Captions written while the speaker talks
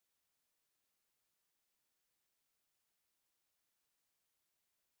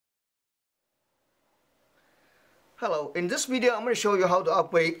Hello, in this video I'm going to show you how to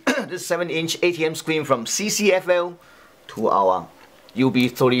upgrade this 7-inch ATM screen from CCFL to our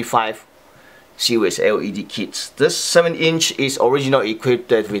UB35 series LED kits. This 7-inch is originally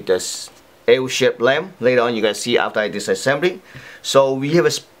equipped with this L-shaped lamp. Later on you're going to see after I disassembly. So we have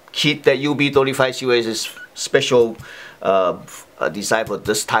a kit that UB35 series is special designed for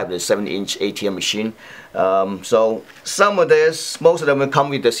this type of 7-inch ATM machine. So some of this, most of them will come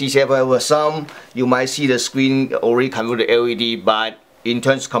with the CCFL. Some you might see the screen already come with the LED, but in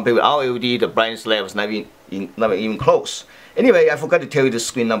terms compared with our LED, the brightness level is not even close. Anyway, I forgot to tell you the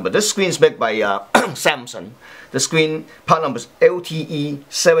screen number. This screen is made by Samsung. The screen part number is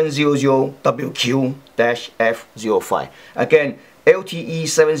LTE700WQ-F05. Again,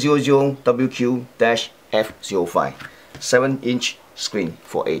 LTE700WQ-F05. 7-inch screen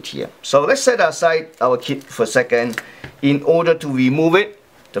for ATM. So let's set aside our kit for a second. In order to remove it,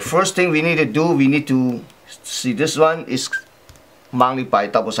 the first thing we need to do, we need to see this one is mounted by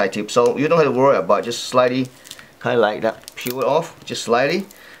double side tip. So you don't have to worry about, just slightly, kind of like that, peel it off, just slightly.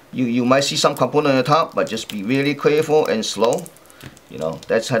 You might see some component on the top, but just be really careful and slow. You know,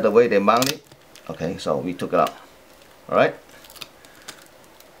 that's how the way they mount it. Okay, so we took it out. Alright.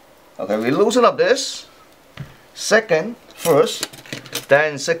 Okay, we loosen up this. First,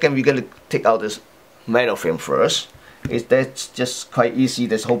 we're going to take out this metal frame first. That's just quite easy.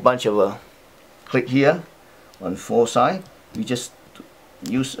 There's a whole bunch of clip here on 4 sides. We just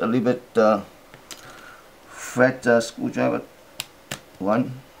use a little bit thread screwdriver,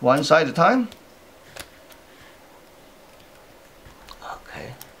 one side at a time.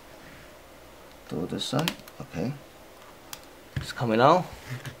 Okay. To this side. Okay. It's coming out.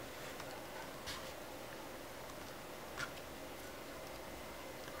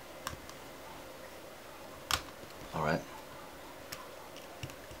 Alright.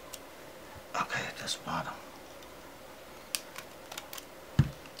 Okay, this bottom.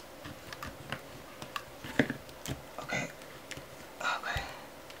 Okay. Okay.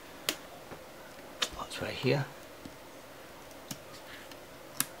 Oh, it's right here.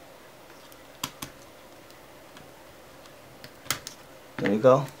 There we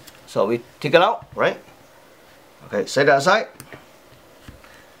go. So we take it out, right? Okay, set that aside.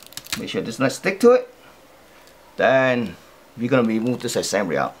 Make sure this not stick to it. Then we're going to remove this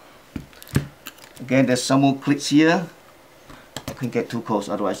assembly out. Again, there's some more clips here. I couldn't get too close,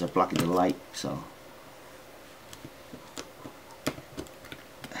 otherwise I'm blocking the light. So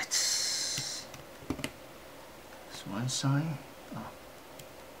that's one side. Oh.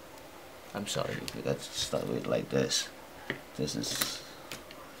 I'm sorry, we got to start with it like this. This is,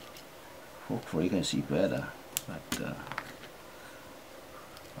 hopefully you can see better. But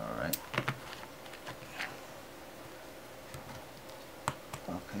all right.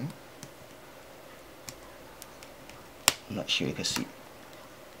 Okay. I'm not sure you can see.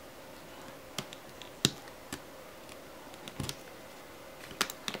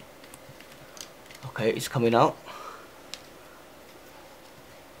 Okay, it's coming out.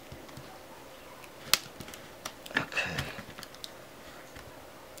 Okay.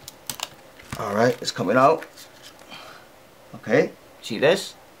 Alright, it's coming out. Okay, see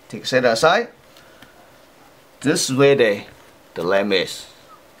this? Take a set aside. This is where the lamp is.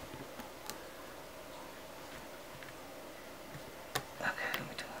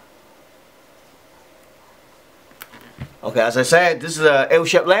 Okay, as I said, this is a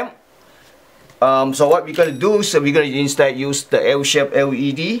L-shaped lamp. So what we're going to do is we're going to instead use the L-shaped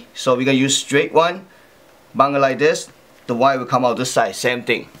LED. So we're going to use straight one, mount it like this. The wire will come out this side, same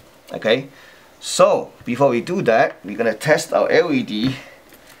thing. Okay. So before we do that, we're going to test our LED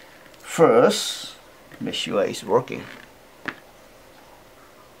first. Make sure it's working.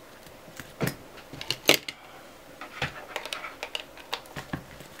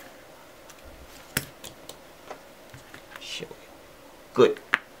 Good.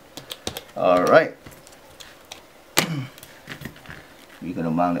 Alright. We're going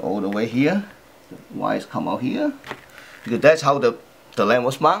to mount it all the way here. The wires come out here. Because that's how the lamp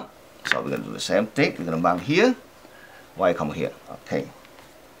was mounted. So we're going to do the same thing. We're going to mount here. Wire come here. Okay.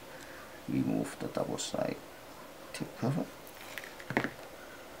 Remove the double side tip cover.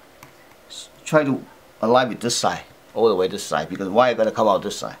 Try to align with this side. All the way this side. Because the wire going to come out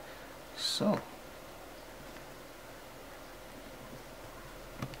this side. So.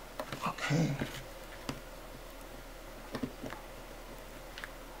 Okay.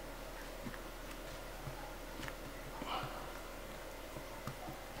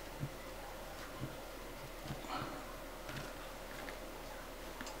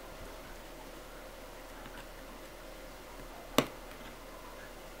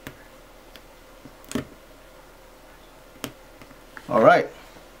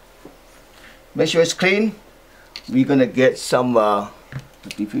 Make sure it's clean. We're gonna get some the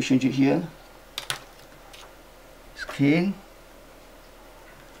diffusion jet here. It's clean.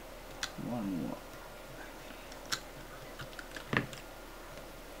 One more.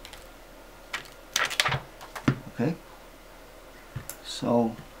 Okay.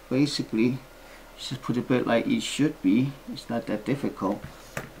 So basically, just put it back like it should be. It's not that difficult.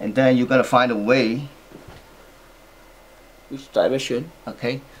 And then you gotta find a way. Which direction?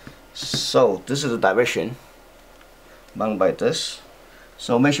 Okay. So this is the direction. Mount by this.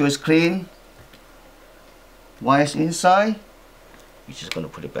 So make sure it's clean. Wires inside. You're just gonna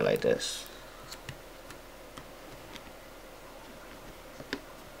put it back like this.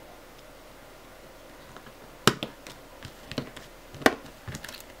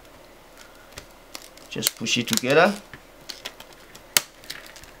 Just push it together.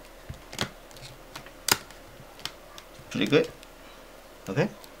 Pretty good. Okay.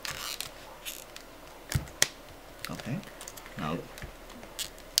 Okay. Now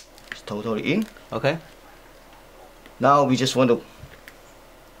it's totally in. Okay. Now we just want to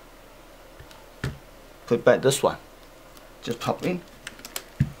put back this one. Just pop in.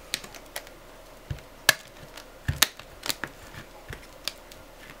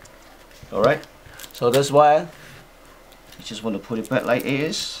 Alright. So this wire, you just want to put it back like it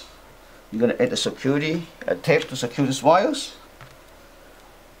is. You're going to add the security, a tape to secure these wires.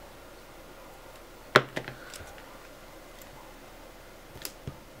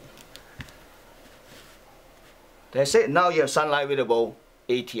 That's it. Now you have sunlight visible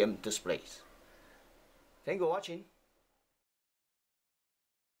ATM displays. Thank you for watching.